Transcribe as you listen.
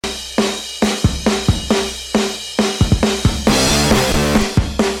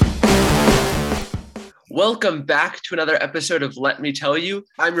Welcome back to another episode of Let Me Tell You.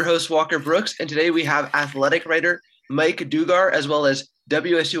 I'm your host, Walker Brooks, and today we have athletic writer Mike Dugar as well as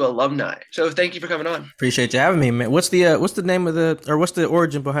WSU alumni. So thank you for coming on. Appreciate you having me, man. What's the name of what's the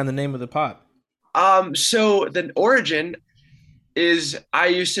origin behind the name of the pod? So the origin is I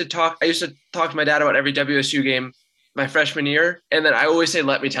used to talk to my dad about every WSU game my freshman year, and then I always say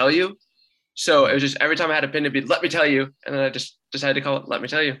 "Let me tell you." So it was just every time I had a pin, it'd be "Let me tell you," and then I just decided to call it "Let me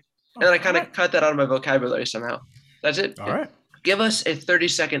tell you," and then I kind of cut that out of my vocabulary somehow. That's it. All right. Give us a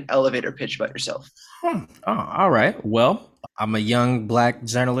 30-second elevator pitch about yourself. Oh, all right. Well, I'm a young black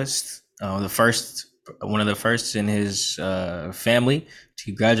journalist, one of the first in his family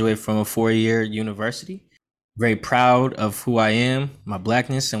to graduate from a 4-year university. Very proud of who I am, my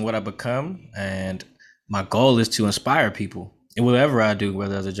blackness, and what I become. And my goal is to inspire people in whatever I do,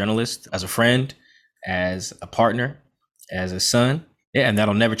 whether as a journalist, as a friend, as a partner, as a son. Yeah, and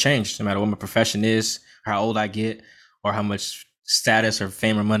that'll never change, no matter what my profession is, how old I get, or how much status or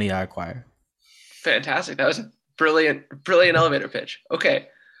fame or money I acquire. Fantastic. That was a brilliant elevator pitch. Okay.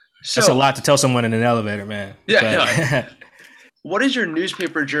 That's a lot to tell someone in an elevator, man. Yeah. What has your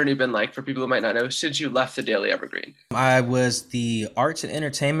newspaper journey been like for people who might not know since you left the Daily Evergreen? I was the arts and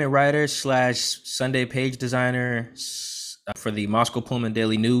entertainment writer / Sunday page designer for the Moscow Pullman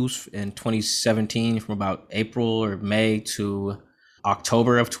Daily News in 2017, from about April or May to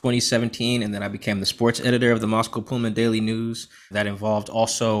October of 2017. And then I became the sports editor of the Moscow Pullman Daily News. That involved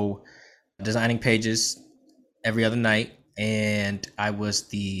also designing pages every other night. And I was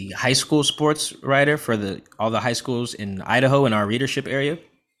the high school sports writer for all the high schools in Idaho in our readership area.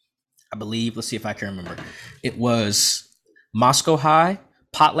 I believe, let's see if I can remember. It was Moscow High,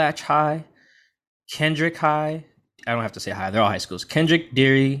 Potlatch High, Kendrick High. I don't have to say high. They're all high schools. Kendrick,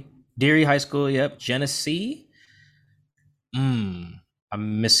 Deary High School. Yep. Genesee.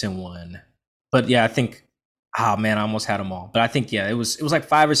 I'm missing one. But yeah, I think, oh man, I almost had them all. But I think, yeah, it was like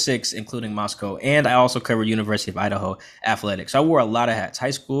 5 or 6, including Moscow. And I also covered University of Idaho athletics. So I wore a lot of hats: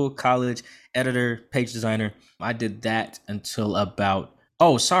 high school, college, editor, page designer. I did that until about,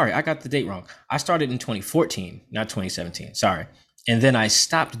 oh, sorry, I got the date wrong. I started in 2014, not 2017. Sorry. And then I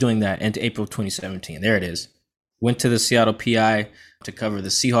stopped doing that into April 2017. There it is. Went to the Seattle PI to cover the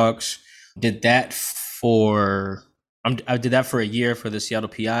Seahawks. Did that for a year for the Seattle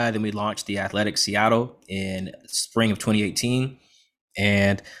PI. Then we launched the Athletic Seattle in spring of 2018.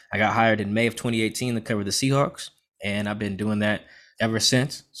 And I got hired in May of 2018 to cover the Seahawks. And I've been doing that ever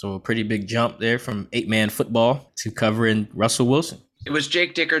since. So a pretty big jump there from 8-man football to covering Russell Wilson. It was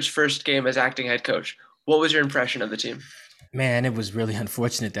Jake Dicker's first game as acting head coach. What was your impression of the team? Man, it was really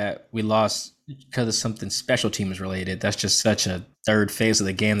unfortunate that we lost because of something special teams related. That's just such a third phase of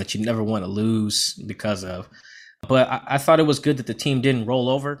the game that you never want to lose because of. But I thought it was good that the team didn't roll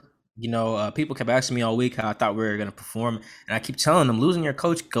over. People kept asking me all week how I thought we were going to perform. And I keep telling them losing your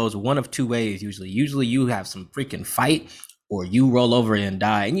coach goes one of two ways usually. Usually you have some freaking fight or you roll over and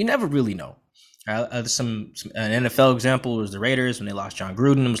die. And you never really know. An NFL example was the Raiders when they lost John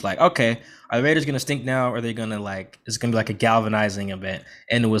Gruden. It was like, okay, are the Raiders going to stink now? Or are they going to it's going to be like a galvanizing event?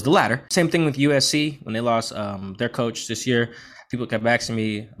 And it was the latter. Same thing with USC when they lost their coach this year. People kept asking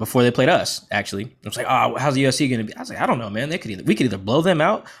me before they played us, actually. I was like, oh, how's the USC going to be? I was like, I don't know, man. We could either blow them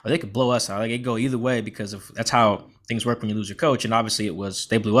out or they could blow us out. Like, it go either way because that's how things work when you lose your coach. And obviously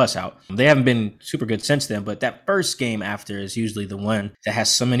they blew us out. They haven't been super good since then, but that first game after is usually the one that has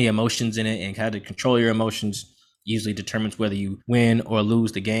so many emotions in it, and how to control your emotions usually determines whether you win or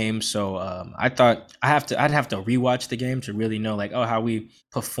lose the game. So I thought I'd have to rewatch the game to really know how we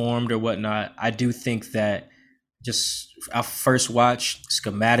performed or whatnot. I do think that just our first watch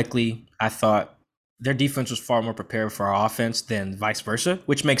schematically, I thought their defense was far more prepared for our offense than vice versa,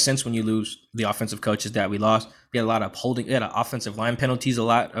 which makes sense when you lose the offensive coaches that we lost. We had a lot of offensive line penalties, a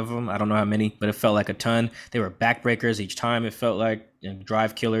lot of them. I don't know how many, but it felt like a ton. They were backbreakers each time. It felt like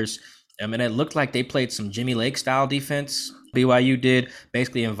drive killers. And it looked like they played some Jimmy Lake style defense. BYU did,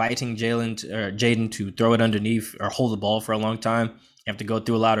 basically inviting Jaden to throw it underneath or hold the ball for a long time. You have to go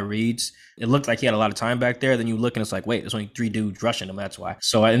through a lot of reads. It looked like he had a lot of time back there. Then you look and it's like, wait, there's only 3 dudes rushing him. That's why.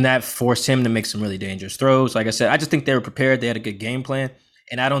 So, and that forced him to make some really dangerous throws. Like I said, I just think they were prepared. They had a good game plan.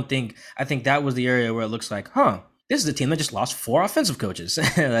 And I think that was the area where it looks like, this is a team that just lost 4 offensive coaches.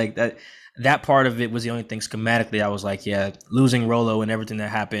 Like that part of it was the only thing schematically I was like, yeah, losing Rolo and everything that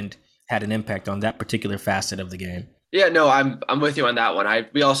happened had an impact on that particular facet of the game. Yeah, no, I'm with you on that one.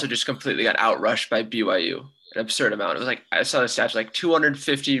 We also just completely got outrushed by BYU. An absurd amount. It was like, I saw the stats like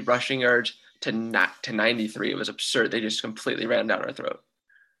 250 rushing yards to 93. It was absurd. They just completely ran down our throat.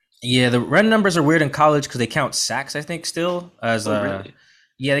 Yeah, the run numbers are weird in college because they count sacks, I think, still as really?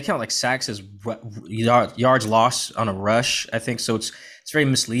 Yeah, they count like sacks as yards lost on a rush. I think so. It's very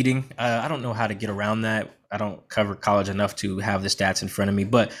misleading. I don't know how to get around that. I don't cover college enough to have the stats in front of me,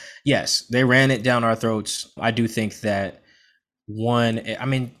 but yes, they ran it down our throats. I do think that one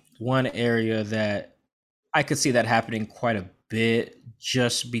area that I could see that happening quite a bit,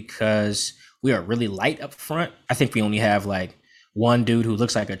 just because we are really light up front. I think we only have like one dude who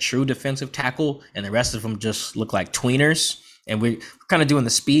looks like a true defensive tackle, and the rest of them just look like tweeners. And we're kind of doing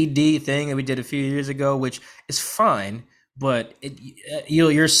the speed D thing that we did a few years ago, which is fine, but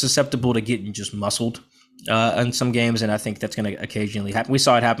you're susceptible to getting just muscled in some games, and I think that's going to occasionally happen. We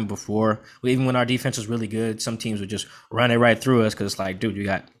saw it happen before. Even when our defense was really good, some teams would just run it right through us because it's like, dude, you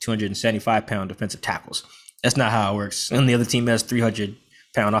got 275-pound defensive tackles. That's not how it works. And the other team has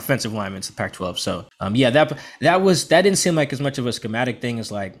 300-pound offensive linemen. It's the Pac-12. So yeah, that didn't seem like as much of a schematic thing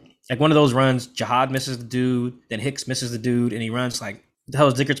as like one of those runs. Jihad misses the dude, then Hicks misses the dude, and he runs like, what the hell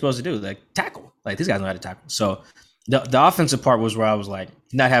is Dickert supposed to do? Like tackle. Like these guys know how to tackle. So the offensive part was where I was like,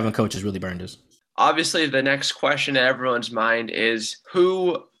 not having coaches really burned us. Obviously, the next question in everyone's mind is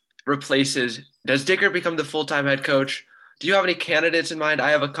who replaces, does Dickert become the full-time head coach? Do you have any candidates in mind?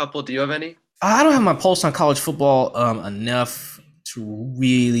 I have a couple. Do you have any? I don't have my pulse on college football enough to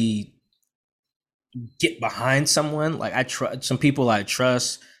really get behind someone. Like I trust some people I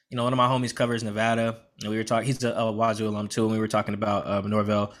trust. You know, one of my homies covers Nevada, and we were talking. He's a Wazoo alum too, and we were talking about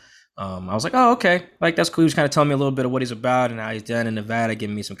Norvell. I was like, oh, okay, like that's cool. He was kind of telling me a little bit of what he's about and how he's done in Nevada,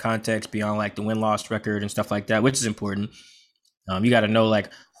 giving me some context beyond like the win-loss record and stuff like that, which is important. You got to know like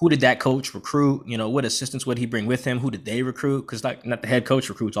who did that coach recruit? You know, what assistants would he bring with him? Who did they recruit? Because like not the head coach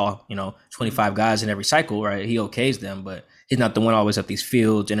recruits all 25 guys in every cycle, right? He okays them, but he's not the one always at these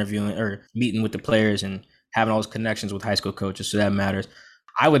fields interviewing or meeting with the players and having all those connections with high school coaches. So that matters.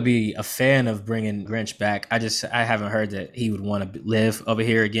 I would be a fan of bringing Grinch back. I haven't heard that he would want to live over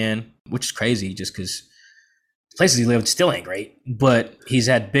here again, which is crazy just because the places he lived still ain't great, but he's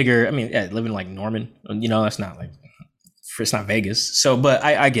had bigger, living like Norman, that's not like, it's not Vegas. So, but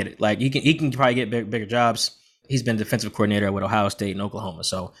I get it. Like he can probably get bigger jobs. He's been defensive coordinator with Ohio State and Oklahoma.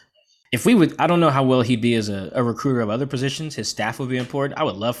 So I don't know how well he'd be as a recruiter of other positions. His staff would be important. I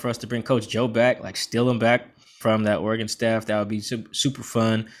would love for us to bring Coach Joe back, like steal him back from that Oregon staff. That would be super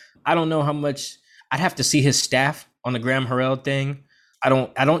fun. I don't know how much I'd have to see his staff on the Graham Harrell thing. I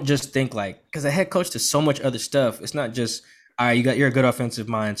don't just think like, because a head coach does so much other stuff. It's not just, all right, you're a good offensive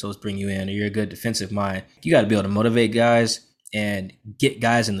mind, so let's bring you in, or you're a good defensive mind. You got to be able to motivate guys and get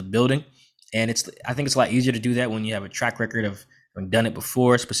guys in the building. And I think it's a lot easier to do that when you have a track record of having done it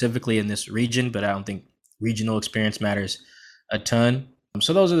before, specifically in this region, but I don't think regional experience matters a ton.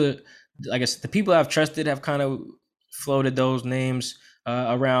 So those are I guess the people I've trusted have kind of floated those names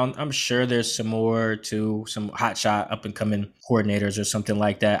around. I'm sure there's some more to some hotshot up and coming coordinators or something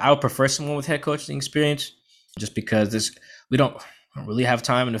like that. I would prefer someone with head coaching experience just because we don't really have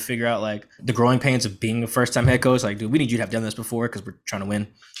time to figure out like the growing pains of being a first time head coach. Like, dude, we need you to have done this before because we're trying to win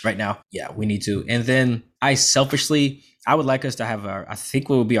right now. Yeah, we need to. And then I would like us to have I think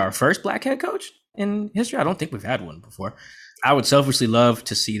what would be our first black head coach in history. I don't think we've had one before. I would selfishly love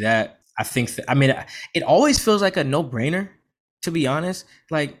to see that. I think it always feels like a no brainer, to be honest.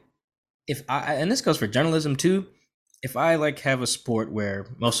 Like and this goes for journalism too. If I like have a sport where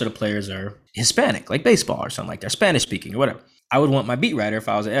most of the players are Hispanic, like baseball or something like that, Spanish speaking or whatever, I would want my beat writer, if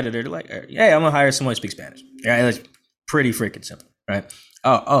I was an editor, to like, hey, I'm gonna hire someone who speaks Spanish. Right? That's pretty freaking simple, right?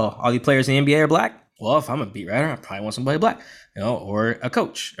 Oh, all these players in the NBA are black. Well, if I'm a beat writer, I probably want somebody black, or a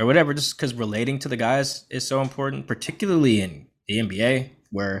coach or whatever, just because relating to the guys is so important, particularly in the NBA,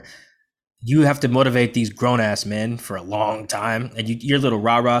 where you have to motivate these grown-ass men for a long time. And your little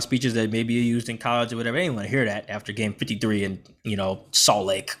rah-rah speeches that maybe you used in college or whatever, they ain't want to hear that after game 53 in, Salt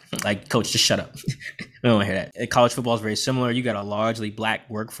Lake. Like, coach, just shut up. We don't want to hear that. College football is very similar. You got a largely black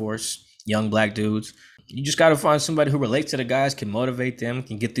workforce, young black dudes. You just got to find somebody who relates to the guys, can motivate them,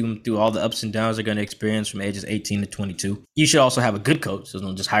 can get them through all the ups and downs they're going to experience from ages 18 to 22. You should also have a good coach, so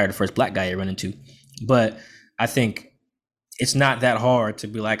don't just hire the first black guy you run into. But I think it's not that hard to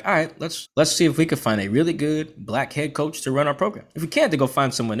be like, all right, let's see if we can find a really good black head coach to run our program. If we can't, to go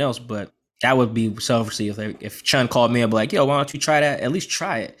find someone else. But that would be selfishly if Chun called me and be like, yo, why don't you try that? At least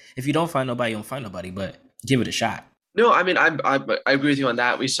try it. If you don't find nobody, you don't find nobody, but give it a shot. No, I mean, I agree with you on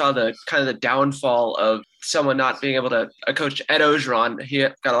that. We saw the kind of the downfall of someone not being able to, a coach, Ed Ogeron. He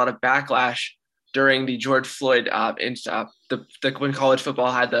got a lot of backlash during the George Floyd when college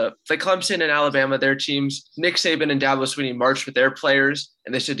football had the Clemson and Alabama, their teams, Nick Saban and Dabo Swinney marched with their players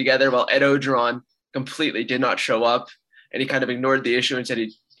and they stood together while Ed Ogeron completely did not show up, and he kind of ignored the issue and said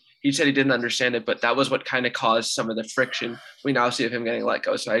he said he didn't understand it, but that was what kind of caused some of the friction we now see of him getting let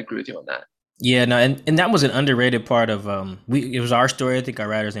go. So I agree with you on that. Yeah, no, and that was an underrated part of we it was our story. I think our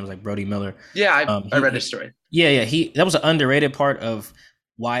writer's name was like Brody Miller. Yeah, I read his He story. yeah, he that was an underrated part of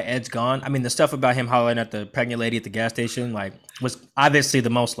why Ed's gone. I mean, the stuff about him hollering at the pregnant lady at the gas station like was obviously the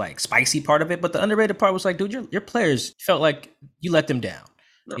most like spicy part of it, but the underrated part was like, dude, your players felt like you let them down.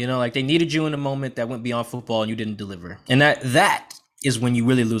 No. You know, like they needed you in a moment that went beyond football and you didn't deliver. And that is when you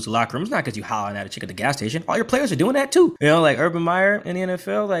really lose the locker room. It's not because you hollering at a chick at the gas station. All your players are doing that too. You know, like Urban Meyer in the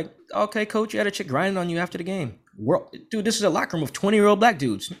NFL, like, okay, coach, you had a chick grinding on you after the game. Dude, this is a locker room of 20-year-old black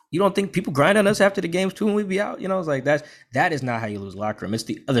dudes. You don't think people grind on us after the games too when we be out? You know, it's like that is not how you lose locker room. It's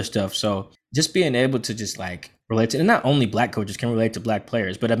the other stuff. So just being able to just like relate to, and not only black coaches can relate to black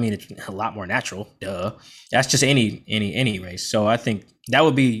players, but I mean it's a lot more natural. Duh. That's just any race. So I think that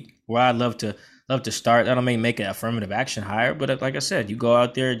would be where I'd love to start. I don't mean make an affirmative action hire, but like I said, you go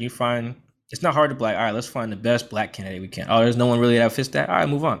out there and you find it's not hard to be like, all right, let's find the best black candidate we can. Oh, there's no one really that fits that. All right,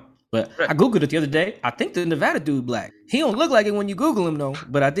 move on. But Right. I Googled it the other day. I think the Nevada dude black. He don't look like it when you Google him though,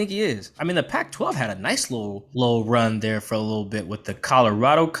 but I think he is. I mean, the Pac-12 had a nice little run there for a little bit with the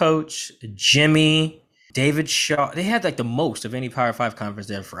Colorado coach, Jimmy, David Shaw. They had like the most of any Power 5 conference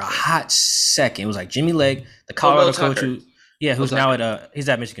there for a hot second. It was like Jimmy Lake, the Colorado coach who's now at he's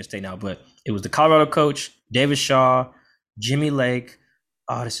at Michigan State now, but it was the Colorado coach, David Shaw, Jimmy Lake.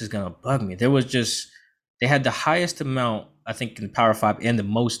 Oh, this is gonna bug me. They had the highest amount, I think, in the Power 5 and the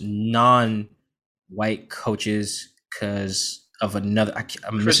most non-white coaches because of another.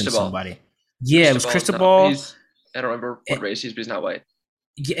 I'm missing somebody. Yeah, it was Cristobal. I don't remember what race he's, but he's not white.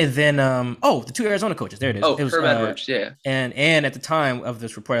 Yeah, and then the 2 Arizona coaches. There it is. Oh, it was Herm Edwards. Yeah. And at the time of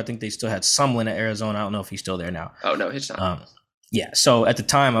this report, I think they still had Sumlin at Arizona. I don't know if he's still there now. Oh no, he's not. Yeah, so at the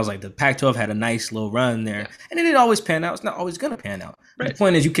time, I was like, the Pac-12 had a nice little run there. Yeah. And it didn't always pan out. It's not always going to pan out. Right. The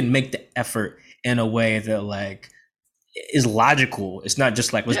point is you can make the effort in a way that, like, is logical. It's not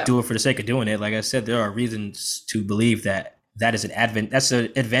just like, let's do it for the sake of doing it. Like I said, there are reasons to believe that is that's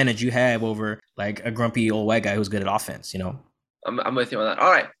an advantage you have over, like, a grumpy old white guy who's good at offense, you know? I'm with you on that.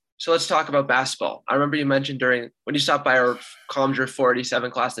 All right, so let's talk about basketball. I remember you mentioned when you stopped by our Comdr 487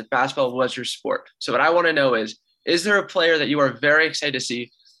 class that basketball was your sport. So what I want to know is there a player that you are very excited to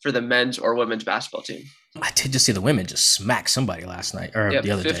see for the men's or women's basketball team? I did just see the women just smack somebody last night or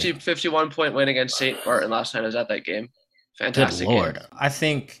the other day. 51-point win against St. Martin last night. I was at that game. Fantastic. Good Lord. Game. I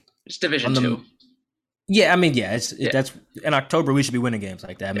think it's Division 2. Yeah, I mean, that's in October we should be winning games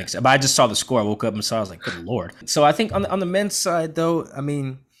like that. Makes sense. But I just saw the score. I woke up and saw. I was like, good Lord. So I think on the men's side though, I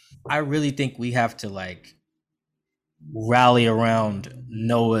mean, I really think we have to like rally around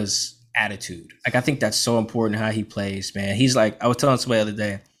Noah's attitude. Like, I think that's so important how he plays, man. He's like, I was telling somebody the other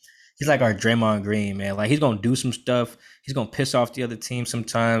day, he's like our Draymond Green, man. Like, he's going to do some stuff. He's going to piss off the other team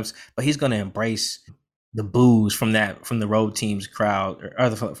sometimes, but he's going to embrace the boos from the road team's crowd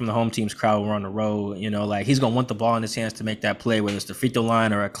or from the home team's crowd when we're on the road. You know, like, he's going to want the ball in his hands to make that play, whether it's the free throw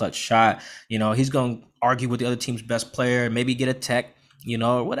line or a clutch shot. You know, he's going to argue with the other team's best player, maybe get a tech, you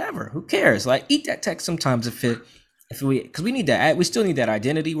know, or whatever. Who cares? Like, eat that tech sometimes because we need that. We still need that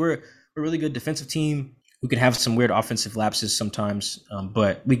identity. We're a really good defensive team. We could have some weird offensive lapses sometimes,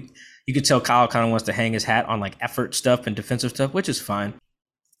 but you could tell Kyle kind of wants to hang his hat on like effort stuff and defensive stuff, which is fine.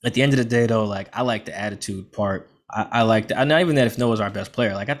 At the end of the day, though, like, I like the attitude part. I like that. Not even that if Noah's our best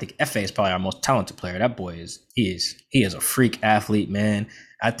player. Like, I think Fa is probably our most talented player. That boy he is a freak athlete, man.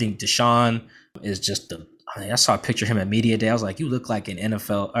 I think Deshaun is just I saw a picture of him at Media Day. I was like, you look like an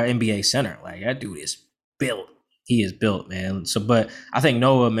NFL or NBA center. Like, that dude is built. He is built, man. So, but I think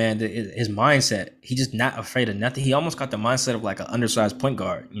Noah, man, his mindset, he's just not afraid of nothing. He almost got the mindset of like an undersized point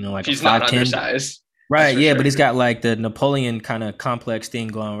guard, you know, like he's a 5'10". Not undersized. Right, yeah, sure. But he's got like the Napoleon kind of complex thing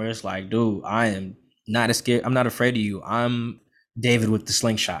going where it's like, dude, I am not scared. I'm not afraid of you. I'm David with the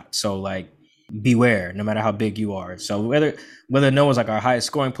slingshot. So, like, beware, no matter how big you are. So whether Noah's like our highest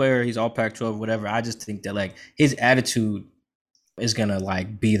scoring player, he's all Pac-12, whatever, I just think that like his attitude is gonna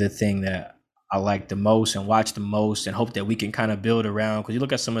like be the thing that I like the most and watch the most and hope that we can kind of build around. Because you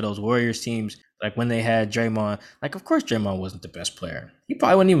look at some of those Warriors teams, like when they had Draymond, like, of course Draymond wasn't the best player. He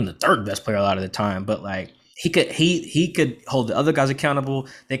probably wasn't even the third best player a lot of the time, but like he could hold the other guys accountable.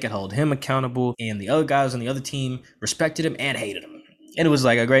 They could hold him accountable, and the other guys on the other team respected him and hated him. And it was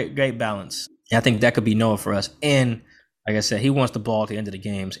like a great balance. And I think that could be Noah for us. And like I said, he wants the ball at the end of the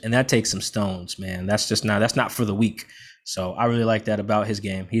games, and that takes some stones, man. That's not for the weak. So I really like that about his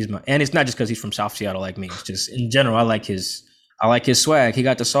game. And it's not just because he's from South Seattle like me. It's just in general, I like his swag. He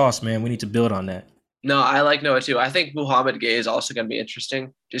got the sauce, man. We need to build on that. No, I like Noah too. I think Muhammad Gay is also going to be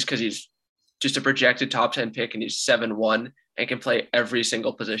interesting just because he's just a projected top 10 pick and he's 7'1", and can play every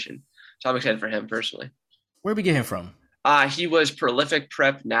single position. So I'm excited for him personally. Where we get him from? He was prolific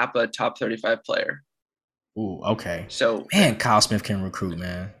prep Napa top 35 player. Ooh, okay. So Man, Kyle Smith can recruit,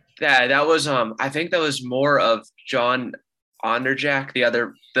 man. that was I think that was more of John Onderjack,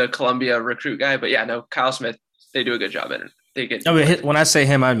 the Columbia recruit guy. But yeah, no, Kyle Smith, they do a good job in it. They get. I mean, when I say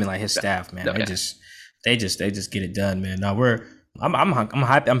him, I mean like his staff, man. No, they just get it done, man. Now I'm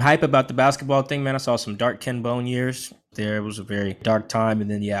hype about the basketball thing, man. I saw some dark Ken Bone years. There it was a very dark time,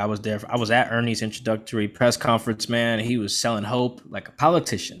 and then I was there. I was at Ernie's introductory press conference, man. He was selling hope like a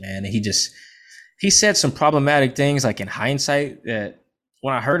politician, man. And he said some problematic things, like in hindsight, that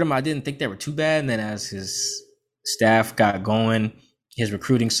when I heard him, I didn't think they were too bad. And then as his staff got going, his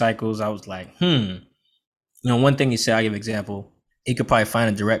recruiting cycles, I was like, one thing he said, I'll give an example. He could probably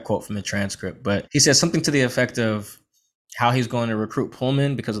find a direct quote from the transcript, but he said something to the effect of how he's going to recruit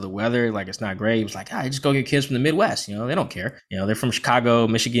Pullman because of the weather. Like, it's not great. He was like, just go get kids from the Midwest. They don't care. They're from Chicago,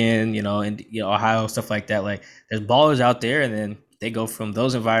 Michigan, and Ohio, stuff like that. Like, there's ballers out there, and then they go from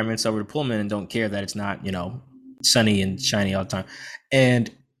those environments over to Pullman and don't care that it's not, sunny and shiny all the time. And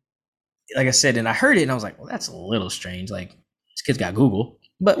like I said, and I heard it and I was like, well, that's a little strange. Like, this kid's got Google,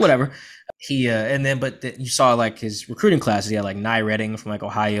 but whatever. But you saw like his recruiting classes. He had like Nye Redding from like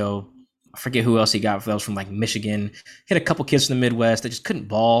Ohio. I forget who else he got. Those from like Michigan. He had a couple kids from the Midwest that just couldn't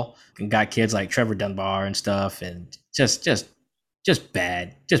ball, and got kids like Trevor Dunbar and stuff, and just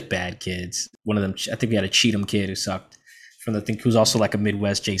bad kids. One of them, I think we had a Cheatham kid who sucked who's also like a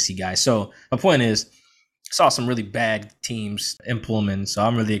Midwest JC guy. So my point is, I saw some really bad teams in Pullman. So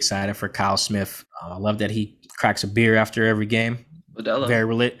I'm really excited for Kyle Smith. I love that he cracks a beer after every game. Modelo.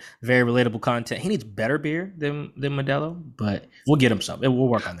 Very relatable content. He needs better beer than Modelo, but we'll get him some. We'll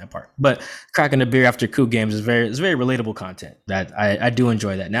work on that part. But cracking a beer after Coug games is very relatable content. That I do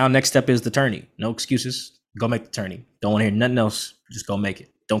enjoy that. Now next step is the tourney. No excuses. Go make the tourney. Don't want to hear nothing else. Just go make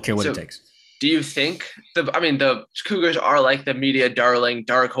it. Don't care what it takes. Do you think the Cougars are like the media darling,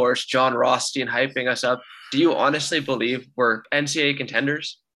 dark horse, John Rothstein hyping us up? Do you honestly believe we're NCAA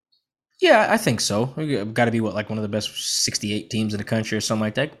contenders? Yeah, I think so. We've got to be one of the best 68 teams in the country or something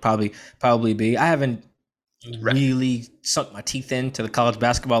like that. Probably be. I haven't really sunk my teeth into the college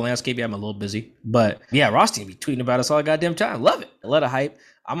basketball landscape. Yeah, I'm a little busy, but yeah, Rothstein be tweeting about us all the goddamn time. Love it. A lot of hype.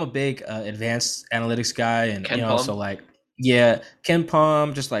 I'm a big advanced analytics guy, and so like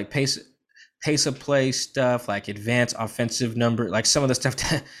KenPom, just like pace of play stuff, like advanced offensive number, like some of the stuff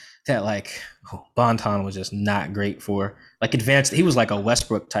that like Bonton was just not great for. Like advanced, he was like a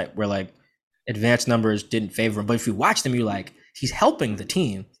Westbrook type where like advanced numbers didn't favor him. But if you watch him, you're like, he's helping the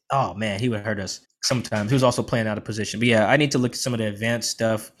team. Oh man, he would hurt us sometimes. He was also playing out of position. But yeah, I need to look at some of the advanced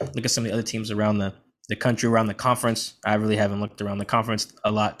stuff, look at some of the other teams around the country, around the conference. I really haven't looked around the conference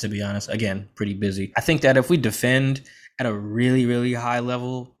a lot, to be honest. Again, pretty busy. I think that if we defend at a really, really high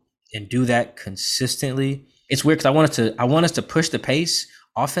level and do that consistently, it's weird because I want us to push the pace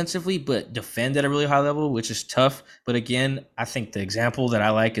offensively, but defend at a really high level, which is tough. But again, I think the example that I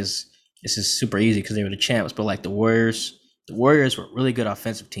like is, this is super easy because they were the champs, but like the Warriors were a really good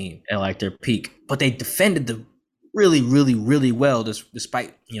offensive team at like their peak, but they defended the really, really, really well,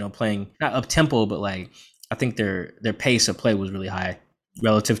 despite playing not up tempo, but like I think their pace of play was really high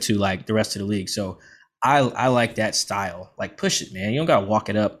relative to like the rest of the league. So I like that style. Like, push it, man. You don't gotta walk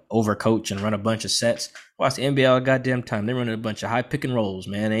it up, overcoach, and run a bunch of sets. Watch the NBA all the goddamn time. They're running a bunch of high pick and rolls,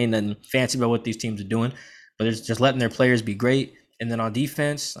 man. There ain't nothing fancy about what these teams are doing, but it's just letting their players be great. And then on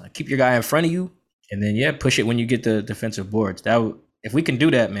defense, keep your guy in front of you, and then push it when you get the defensive boards. If we can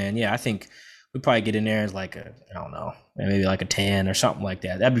do that, man, I think we probably get in there as like I don't know, maybe like a 10 or something like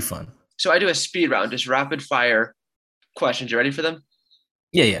that. That'd be fun. So I do a speed round, just rapid fire questions. You ready for them?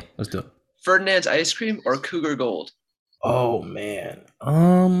 Yeah, let's do it. Ferdinand's Ice Cream or Cougar Gold? Oh man,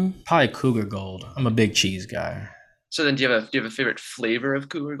 probably Cougar Gold. I'm a big cheese guy. So then, do you have a favorite flavor of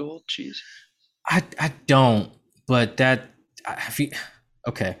Cougar Gold cheese? I don't, but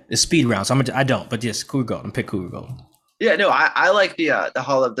okay, it's speed round, so I don't, but yes, Cougar Gold. I'm pick Cougar Gold. Yeah, no, I like the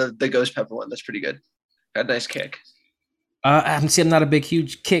Hall of the ghost pepper one. That's pretty good. Got a nice kick. I'm not a big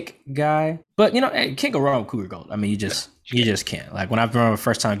huge kick guy, but can't go wrong with Cougar Gold. I mean, you just can't. Like when I remember the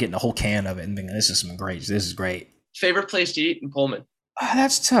first time getting the whole can of it and thinking, this is great. Favorite place to eat in Pullman?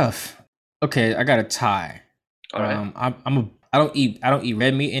 That's tough. Okay, I got a tie. All right. I don't eat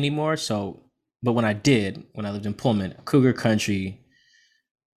red meat anymore. So, but when I lived in Pullman, Cougar Country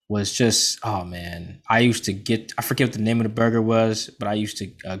was just, oh man, I forget what the name of the burger was, but I used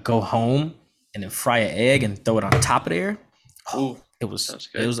to go home and then fry an egg and throw it on top of there. Oh, it was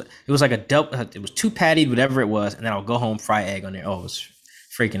like a double. It was two patties, whatever it was, and then I'll go home, fry egg on there. Oh, it was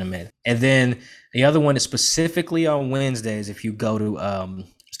freaking amazing. And then the other one is specifically on Wednesdays. If you go to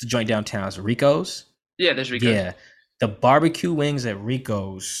it's the joint downtown, it's Rico's. Yeah, there's Rico's. Yeah, the barbecue wings at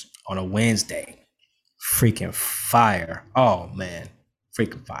Rico's on a Wednesday, freaking fire. Oh man,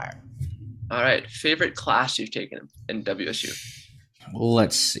 freaking fire. All right. Favorite class you've taken in WSU?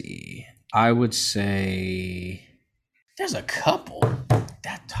 Let's see. I would say there's a couple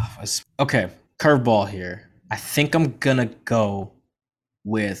that tough. Okay, curveball here. I think I'm gonna go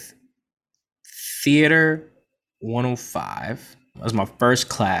with Theater 105. That was my first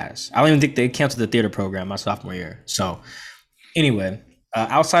class. I don't even think they counted the theater program my sophomore year. So anyway,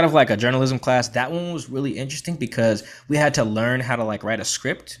 outside of like a journalism class, that one was really interesting because we had to learn how to like write a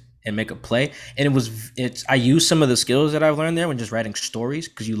script and make a play. And I used some of the skills that I've learned there when just writing stories,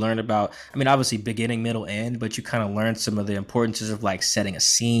 because you learn about, I mean, obviously beginning, middle, end, but you kind of learn some of the importances of like setting a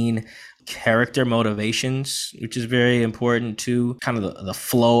scene, character motivations, which is very important too, kind of the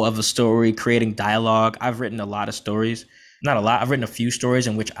flow of a story, creating dialogue. I've written a lot of stories. Not a lot. I've written a few stories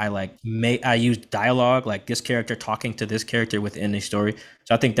in which I use dialogue, like this character talking to this character within a story.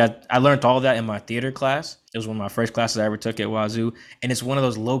 So I think that I learned all that in my theater class. It was one of my first classes I ever took at Wazoo. And it's one of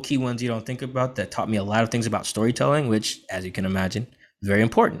those low key ones you don't think about that taught me a lot of things about storytelling, which, as you can imagine, is very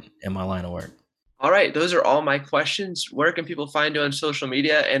important in my line of work. All right. Those are all my questions. Where can people find you on social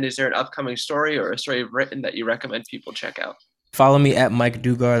media? And is there an upcoming story or a story you've written that you recommend people check out? Follow me at Mike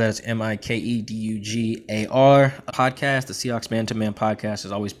Dugar. That's MikeDugar podcast. The Seahawks Man to Man podcast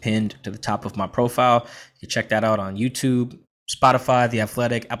is always pinned to the top of my profile. You can check that out on YouTube, Spotify, The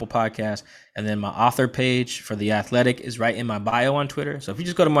Athletic, Apple Podcasts, and then my author page for The Athletic is right in my bio on Twitter. So if you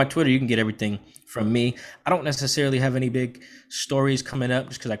just go to my Twitter, you can get everything from me. I don't necessarily have any big stories coming up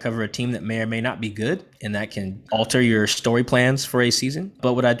just because I cover a team that may or may not be good, and that can alter your story plans for a season.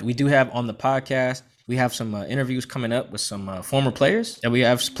 But what we do have on the podcast, we have some interviews coming up with some former players that we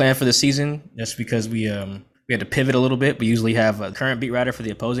have planned for the season, just because we had to pivot a little bit. We usually have a current beat writer for the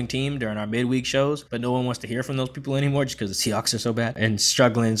opposing team during our midweek shows, but no one wants to hear from those people anymore just because the Seahawks are so bad and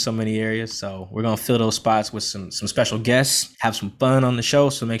struggling in so many areas. So we're going to fill those spots with some special guests, have some fun on the show.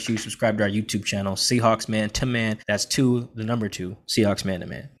 So make sure you subscribe to our YouTube channel, Seahawks Man to Man. That's 2, the number 2, Seahawks Man to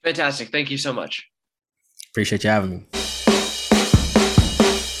Man. Fantastic. Thank you so much. Appreciate you having me.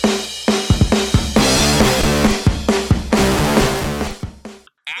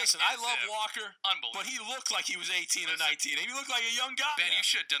 Listen, I love Walker, but he looked like he was 18 or 19. He looked like a young guy. Ben, you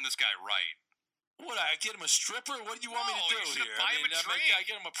should have done this guy right. What, I get him a stripper? What do you want me to do you should here? buy him a drink. I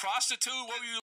get him a prostitute? What were you